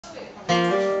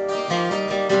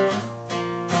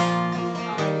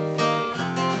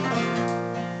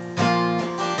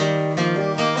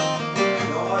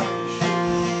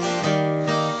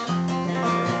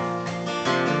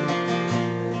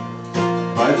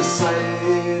the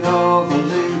side of a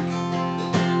lake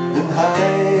in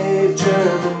high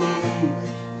Germany.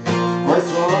 My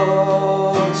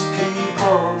thoughts keep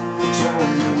on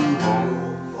returning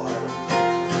home,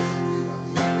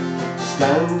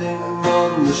 standing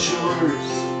on the shores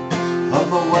of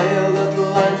the wild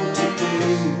Atlantic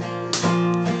day.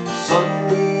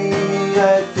 Suddenly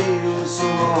I feel so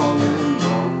all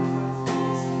alone.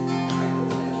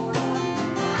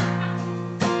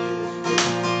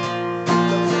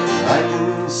 I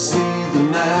can see the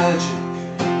magic,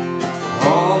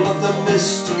 all of the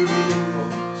mystery,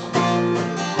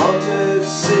 haunted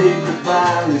sacred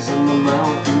valleys and the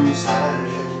mountains high.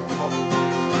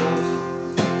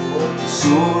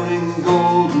 Soaring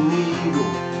golden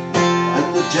eagle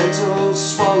and the gentle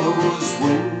swallow's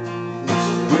wing,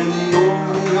 where the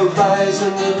only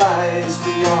horizon lies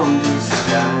beyond the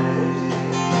sky.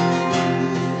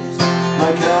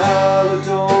 My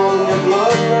Caladonia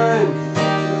bloodline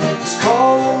is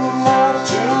calling out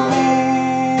to me.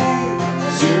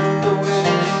 Soon the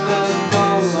wind and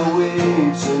on the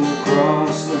waves and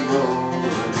across the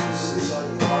rolling sea.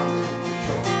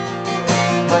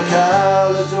 My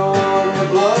Caledonia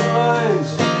bloodline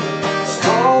is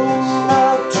calling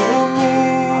out to me.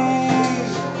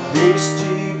 Haste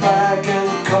ye back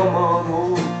and come on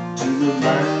home to the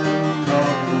land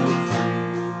of the free.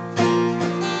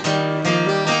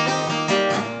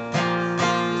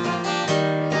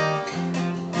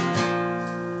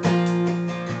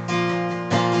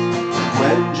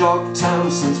 When Jock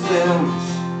Townsend's bells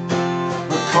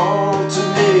are called to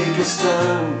make a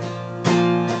stand,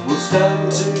 we'll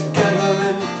stand together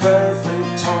in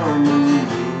perfect harmony.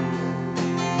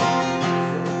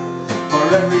 For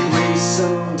every race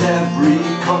and every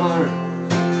colour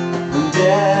and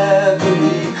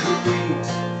every creed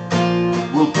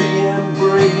will be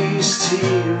embraced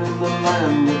here in the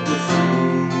land of the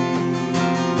free.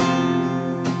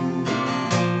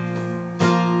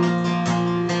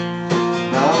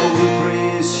 Now we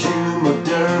praise Hugh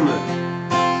MacDermott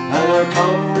and our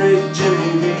comrade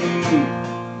Jimmy Reed.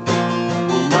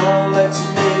 Well, now let's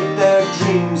make their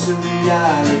dreams a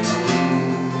reality.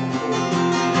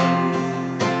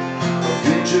 A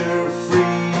future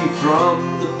free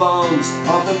from the bonds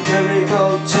of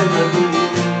empirical tyranny.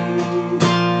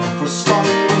 For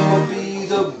Scotland will be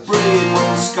the brave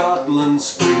when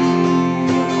Scotland's free.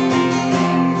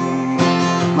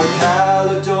 My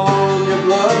Caledonia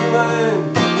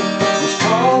bloodline is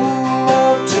calling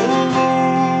out to me.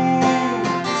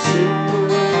 Sing the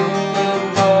wind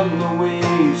and on the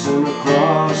waves and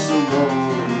across the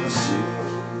rolling sea.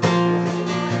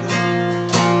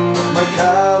 My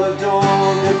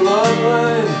Caledonia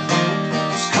bloodline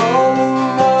is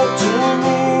calling out to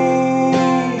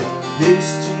me.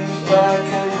 Haste